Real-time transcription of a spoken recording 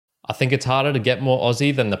I think it's harder to get more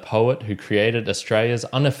Aussie than the poet who created Australia's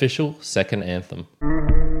unofficial second anthem.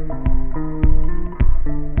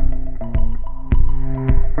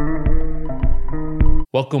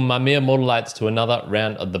 Welcome, my mere mortalites, to another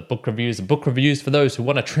round of the book reviews. Book reviews for those who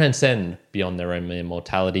want to transcend beyond their own mere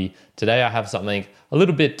mortality. Today I have something a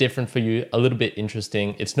little bit different for you, a little bit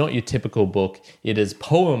interesting. It's not your typical book. It is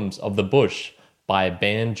Poems of the Bush by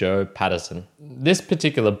Banjo Paterson. This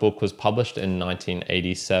particular book was published in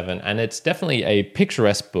 1987, and it's definitely a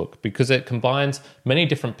picturesque book because it combines many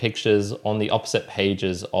different pictures on the opposite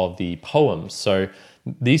pages of the poems. So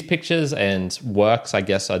these pictures and works, I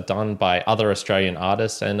guess, are done by other Australian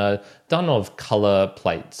artists and are done of color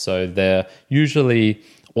plates. So they're usually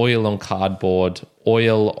oil on cardboard,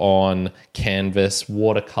 oil on canvas,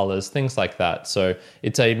 watercolors, things like that. So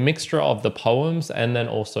it's a mixture of the poems and then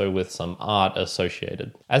also with some art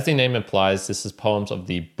associated. As the name implies, this is poems of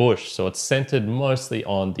the bush. So it's centered mostly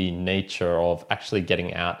on the nature of actually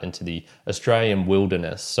getting out into the Australian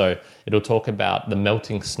wilderness. So it'll talk about the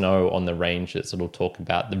melting snow on the ranges. It'll talk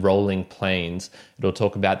about the rolling plains. It'll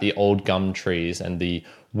talk about the old gum trees and the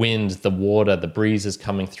wind, the water, the breezes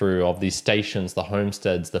coming through of these stations, the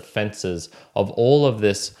homesteads, the fences, of all of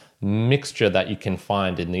this mixture that you can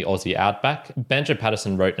find in the Aussie outback. Banjo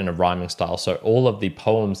Paterson wrote in a rhyming style, so all of the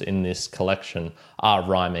poems in this collection are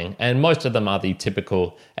rhyming, and most of them are the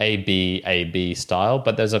typical A-B style,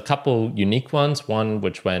 but there's a couple unique ones, one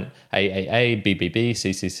which went AAA, BBB,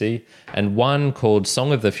 CCC, and one called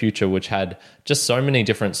Song of the Future, which had just so many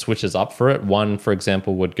different switches up for it. One, for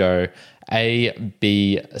example, would go A,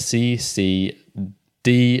 B, C, C,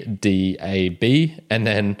 D, D, A, B, and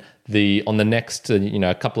then on the next,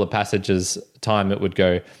 a couple of passages time, it would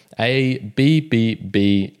go A, B, B,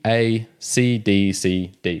 B, A, C, D,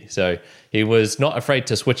 C, D. So he was not afraid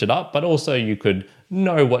to switch it up, but also you could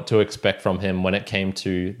know what to expect from him when it came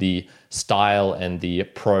to the style and the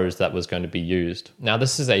prose that was going to be used. Now,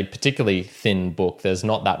 this is a particularly thin book. There's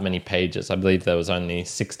not that many pages. I believe there was only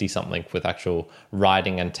 60 something with actual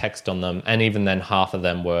writing and text on them. And even then, half of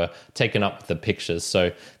them were taken up with the pictures.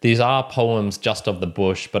 So these are poems just of the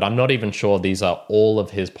bush, but I'm not even sure these are all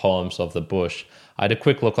of his poems of the bush. I had a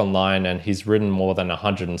quick look online and he's written more than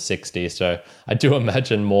 160. So I do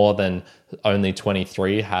imagine more than only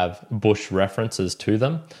 23 have bush references to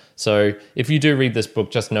them. So if you do read this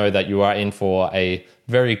book, just know that you are in for a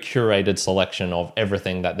very curated selection of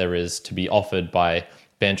everything that there is to be offered by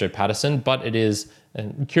Banjo Paterson, but it is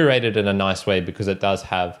curated in a nice way because it does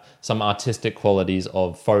have some artistic qualities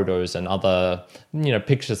of photos and other,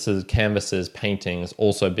 pictures, canvases, paintings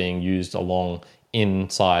also being used along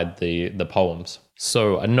inside the poems.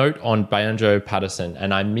 So a note on Banjo Paterson,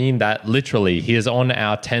 and I mean that literally. He is on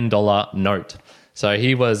our $10 note. So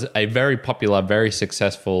he was a very popular, very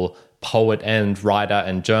successful poet and writer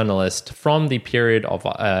and journalist from the period of,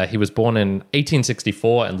 he was born in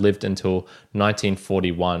 1864 and lived until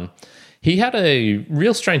 1941. He had a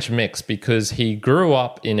real strange mix because he grew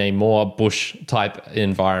up in a more bush type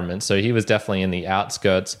environment. So he was definitely in the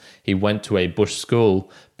outskirts. He went to a bush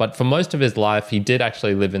school, but for most of his life, he did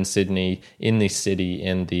actually live in Sydney, in the city,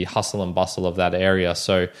 in the hustle and bustle of that area.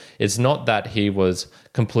 So it's not that he was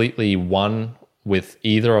completely one with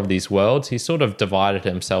either of these worlds. He sort of divided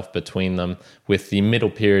himself between them, with the middle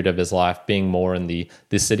period of his life being more in the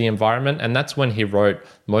city environment. And that's when he wrote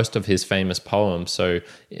most of his famous poems. So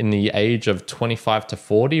in the age of 25 to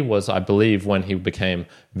 40 was, I believe, when he became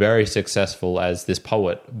very successful as this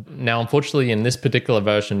poet. Now, unfortunately, in this particular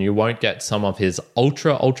version, you won't get some of his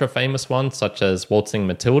ultra famous ones, such as Waltzing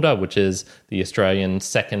Matilda, which is the Australian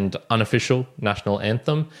second unofficial national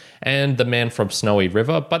anthem, and The Man from Snowy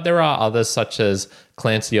River. But there are others, such as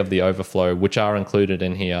Clancy of the Overflow, which are included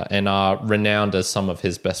in here and are renowned as some of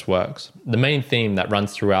his best works. The main theme that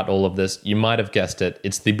runs throughout all of this, you might have guessed it,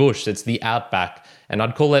 it's the bush, it's the outback, and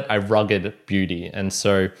I'd call it a rugged beauty. And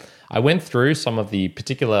so I went through some of the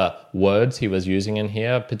particular words he was using in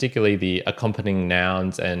here, particularly the accompanying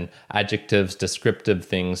nouns and adjectives, descriptive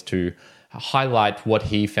things to highlight what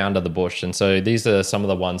he found of the bush. And so these are some of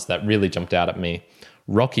the ones that really jumped out at me.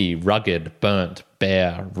 Rocky, rugged, burnt,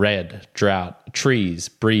 bare, red, drought, trees,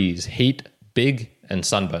 breeze, heat, big, and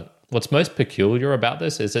sunburnt. What's most peculiar about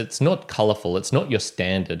this is it's not colorful. It's not your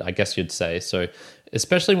standard, I guess you'd say. So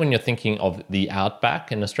especially when you're thinking of the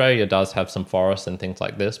outback, and Australia does have some forests and things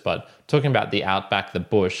like this, but talking about the outback, the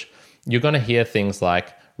bush, you're going to hear things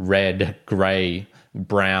like red, gray,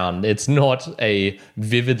 brown. It's not a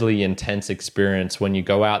vividly intense experience when you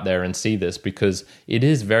go out there and see this, because it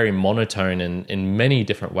is very monotone in many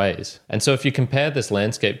different ways. And so if you compare this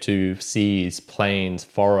landscape to seas, plains,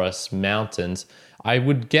 forests, mountains, I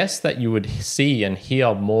would guess that you would see and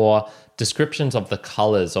hear more descriptions of the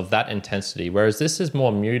colors of that intensity, whereas this is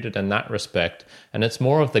more muted in that respect, and it's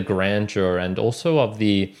more of the grandeur and also of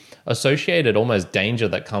the associated almost danger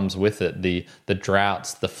that comes with it, the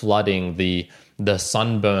droughts, the flooding, the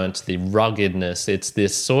sunburnt, the ruggedness. It's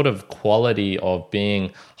this sort of quality of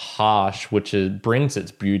being harsh, which brings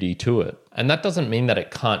its beauty to it. And that doesn't mean that it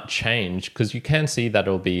can't change, because you can see that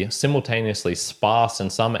it'll be simultaneously sparse in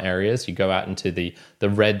some areas. You go out into the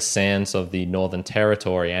red sands of the Northern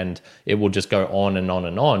Territory and it will just go on and on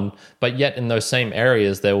and on. But yet in those same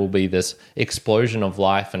areas, there will be this explosion of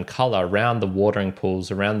life and color around the watering pools,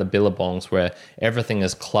 around the billabongs, where everything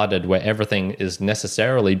is cluttered, where everything is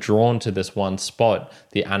necessarily drawn to this one spot,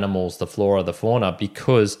 the animals, the flora, the fauna,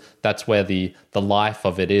 because that's where the life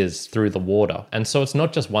of it is, through the water. And so it's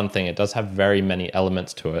not just one thing, it does have very many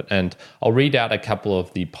elements to it. And I'll read out a couple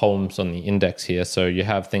of the poems on the index here. So you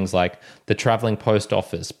have things like The Traveling Post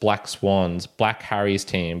Office, Black Swans, Black Harry's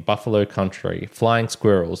Team, Buffalo Country, Flying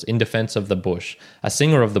Squirrels, In Defense of the Bush, A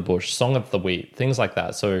Singer of the Bush, Song of the Wheat, things like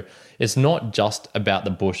that. So it's not just about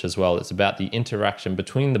the bush as well. It's about the interaction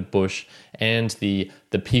between the bush and the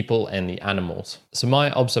people and the animals. So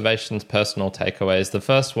my observations, personal takeaways, the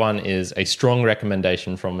first one is a strong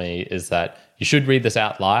recommendation from me is that you should read this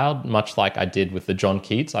out loud, much like I did with the John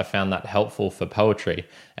Keats. I found that helpful for poetry.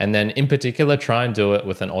 And then in particular, try and do it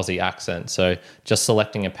with an Aussie accent. So just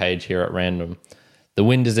selecting a page here at random. The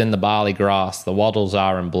wind is in the barley grass, the wattles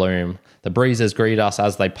are in bloom. The breezes greet us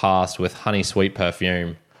as they pass with honey sweet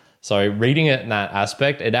perfume. So reading it in that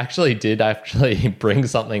aspect, it did bring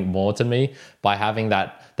something more to me by having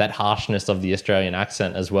that harshness of the Australian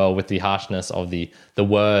accent as well, with the harshness of the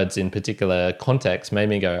words in particular context, made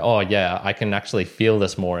me go, oh yeah, I can actually feel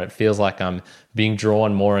this more. It feels like I'm being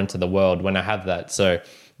drawn more into the world when I have that. So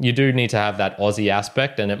you do need to have that Aussie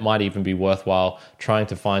aspect, and it might even be worthwhile trying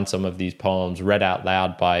to find some of these poems read out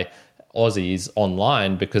loud by Aussies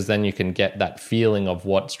online, because then you can get that feeling of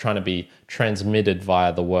what's trying to be transmitted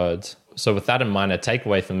via the words. So with that in mind, a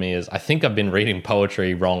takeaway for me is I think I've been reading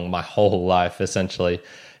poetry wrong my whole life, essentially.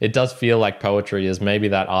 It does feel like poetry is maybe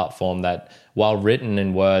that art form that, while written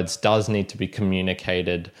in words, does need to be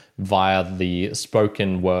communicated via the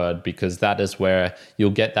spoken word, because that is where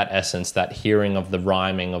you'll get that essence, that hearing of the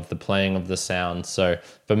rhyming, of the playing of the sounds. So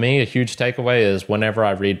for me, a huge takeaway is whenever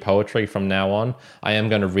I read poetry from now on, I am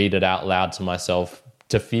going to read it out loud to myself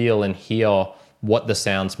to feel and hear what the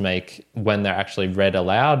sounds make when they're actually read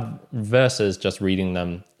aloud versus just reading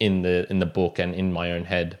them in the book and in my own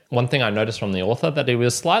head. One thing I noticed from the author, that he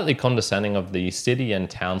was slightly condescending of the city and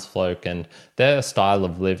townsfolk and their style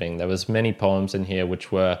of living. There was many poems in here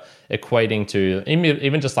which were equating to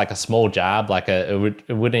even just like a small jab, like it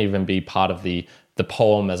wouldn't even be part of the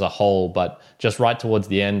poem as a whole, but just right towards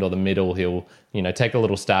the end or the middle, he'll take a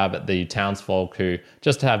little stab at the townsfolk who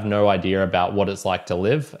just have no idea about what it's like to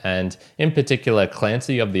live. And in particular,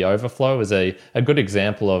 Clancy of the Overflow is a good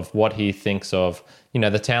example of what he thinks of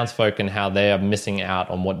the townsfolk and how they are missing out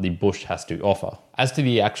on what the bush has to offer. As to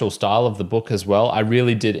the actual style of the book as well, I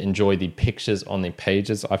really did enjoy the pictures on the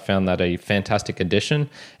pages. I found that a fantastic addition.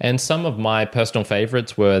 And some of my personal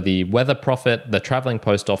favorites were the Weather Prophet, the Traveling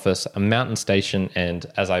Post Office, a Mountain Station, and,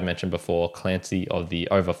 as I mentioned before, Clancy of the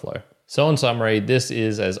Overflow. So in summary, this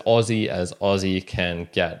is as Aussie can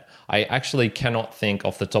get. I actually cannot think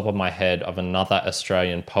off the top of my head of another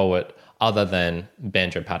Australian poet other than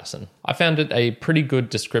Banjo Paterson. I found it a pretty good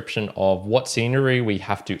description of what scenery we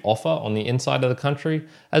have to offer on the inside of the country,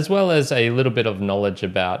 as well as a little bit of knowledge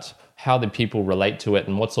about how the people relate to it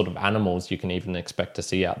and what sort of animals you can even expect to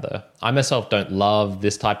see out there. I myself don't love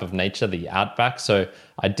this type of nature, the outback, so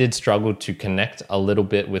I did struggle to connect a little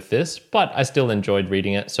bit with this, but I still enjoyed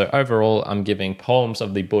reading it. So overall, I'm giving Poems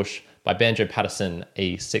of the Bush by Banjo Paterson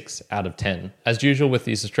a 6 out of 10. As usual with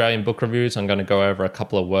these Australian book reviews, I'm going to go over a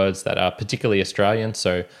couple of words that are particularly Australian.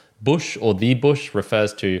 So bush or the bush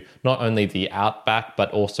refers to not only the outback, but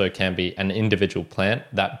also can be an individual plant,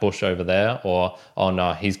 that bush over there, or, oh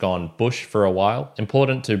no, he's gone bush for a while.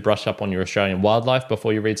 Important to brush up on your Australian wildlife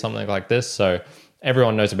before you read something like this. So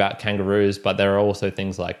everyone knows about kangaroos, but there are also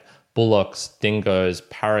things like bullocks, dingoes,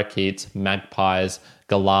 parakeets, magpies,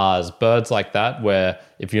 galahs, birds like that, where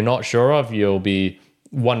if you're not sure of, you'll be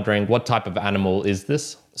wondering what type of animal is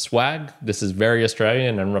this? Swag. This is very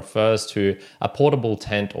Australian and refers to a portable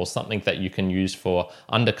tent or something that you can use for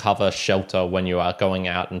undercover shelter when you are going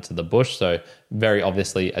out into the bush. So very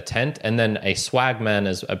obviously a tent. And then a swagman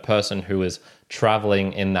is a person who is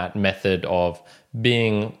traveling in that method of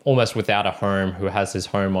being almost without a home, who has his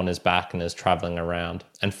home on his back and is traveling around.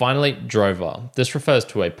 And finally, drover. This refers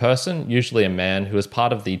to a person, usually a man, who is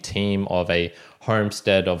part of the team of a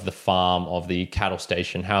homestead, of the farm, of the cattle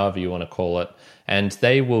station, however you want to call it. And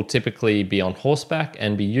they will typically be on horseback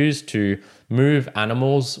and be used to move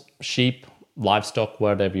animals, sheep, livestock,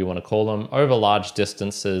 whatever you want to call them, over large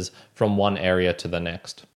distances from one area to the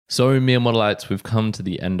next. So, Mere Mortalites, we've come to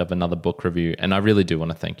the end of another book review, and I really do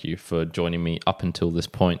want to thank you for joining me up until this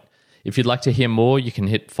point. If you'd like to hear more, you can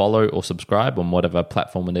hit follow or subscribe on whatever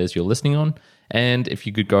platform it is you're listening on. And if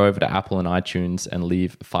you could go over to Apple and iTunes and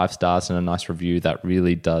leave 5 stars and a nice review, that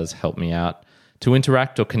really does help me out. To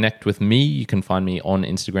interact or connect with me, you can find me on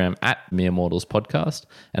Instagram at Mere Mortals Podcast.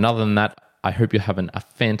 And other than that, I hope you're having a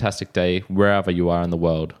fantastic day wherever you are in the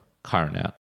world. Kyron out.